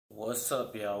What's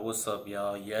up, y'all? What's up,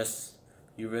 y'all? Yes,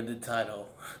 you read the title.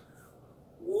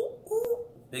 Woo, woo.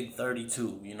 Big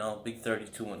 32, Big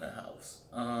 32 in the house.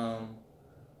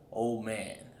 Oh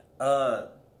man. The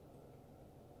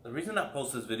reason I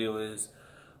post this video is,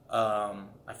 I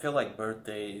feel like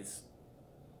birthdays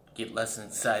get less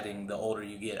exciting the older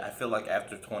you get. I feel like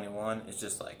after 21, it's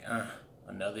just like,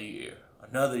 another year.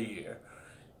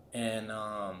 And,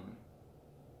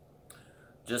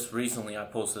 just recently I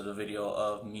posted a video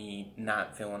of me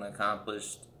not feeling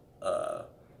accomplished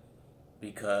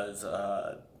because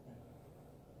I'm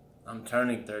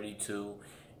turning 32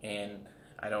 and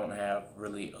I don't have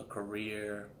really a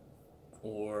career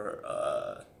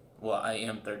or well, I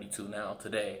am 32 now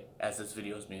today as this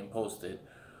video is being posted,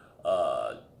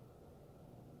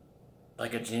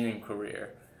 like a dream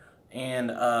career.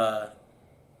 And I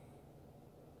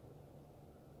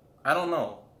don't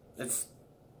know, it's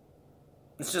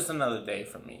just another day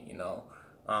for me,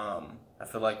 I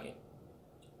feel like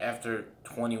after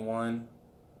 21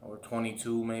 or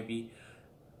 22 maybe,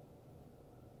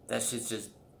 that shit's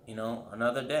just,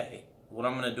 another day. What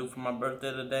I'm gonna do for my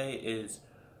birthday today is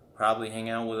probably hang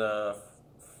out with a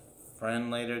friend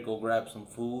later, go grab some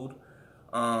food.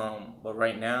 But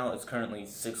right now it's currently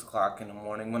 6 o'clock in the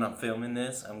morning. When I'm filming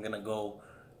this, I'm gonna go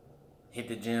hit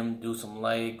the gym, do some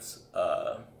legs,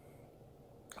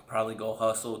 probably go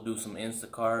hustle, do some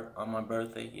Instacart on my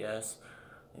birthday. Yes,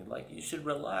 like, you should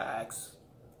relax.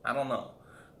 I don't know.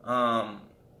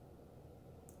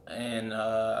 And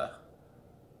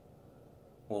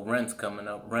well, rent's coming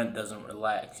up. Rent doesn't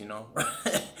relax,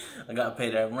 I gotta pay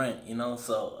that rent,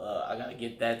 so I gotta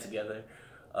get that together.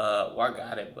 Well, I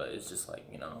got it, but it's just like,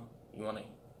 you want to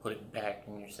put it back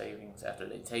in your savings after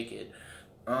they take it.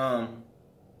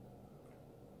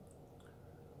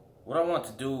 What I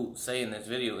want to say in this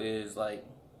video is, like,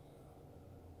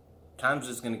 time's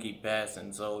just gonna keep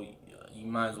passing, so you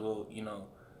might as well,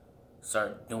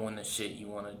 start doing the shit you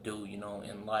want to do,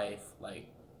 in life.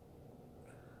 Like,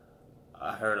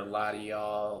 I heard a lot of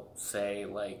y'all say,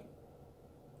 like,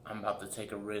 I'm about to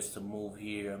take a risk to move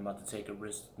here, I'm about to take a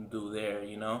risk to do there,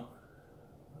 You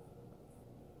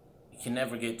can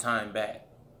never get time back.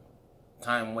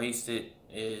 Time wasted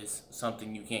is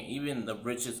something you can't, even the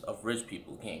richest of rich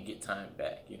people can't get time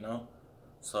back,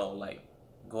 So, like,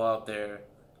 go out there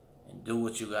and do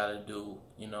what you gotta do,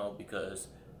 because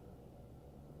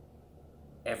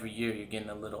every year you're getting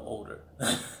a little older.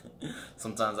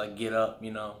 Sometimes I get up,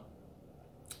 and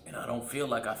I don't feel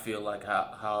like how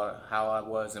I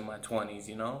was in my 20s,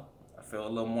 I feel a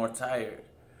little more tired.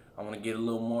 I want to get a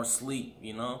little more sleep,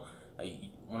 Like,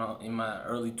 when in my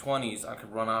early 20s, I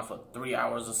could run off of 3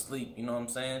 hours of sleep, you know what I'm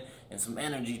saying? And some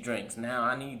energy drinks. Now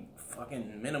I need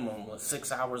fucking minimum of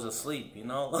 6 hours of sleep,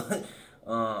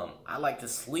 I like to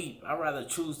sleep. I'd rather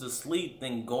choose to sleep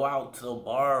than go out to a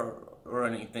bar or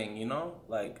anything,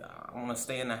 Like, I want to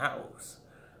stay in the house.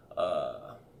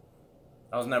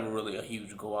 I was never really a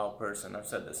huge go out person. I've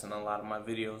said this in a lot of my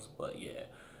videos, but yeah.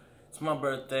 It's my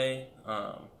birthday.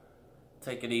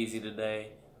 Take it easy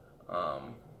today.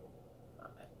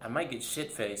 I might get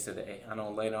shit-faced today. I know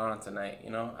later on tonight,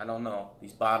 I don't know.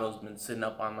 These bottles been sitting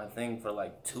up on my thing for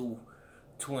like two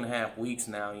and a half weeks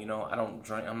now, I don't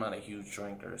drink. I'm not a huge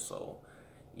drinker, so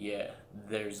yeah,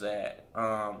 there's that.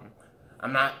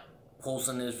 I'm not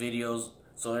posting these videos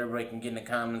so everybody can get in the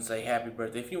comments and say happy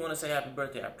birthday. If you want to say happy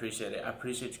birthday, I appreciate it. I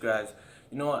appreciate you guys.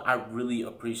 You know what? I really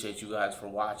appreciate you guys for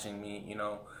watching me,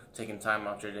 taking time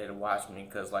out your day to watch me,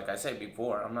 because like I said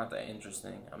before, I'm not that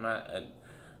interesting. I'm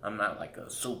not like a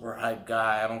super hype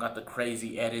guy. I don't got the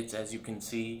crazy edits, as you can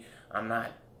see. I'm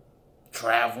not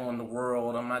traveling the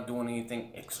world. I'm not doing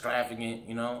anything extravagant,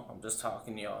 I'm just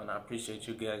talking to y'all, and I appreciate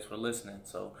you guys for listening.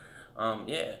 So,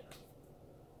 yeah.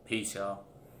 Peace, y'all.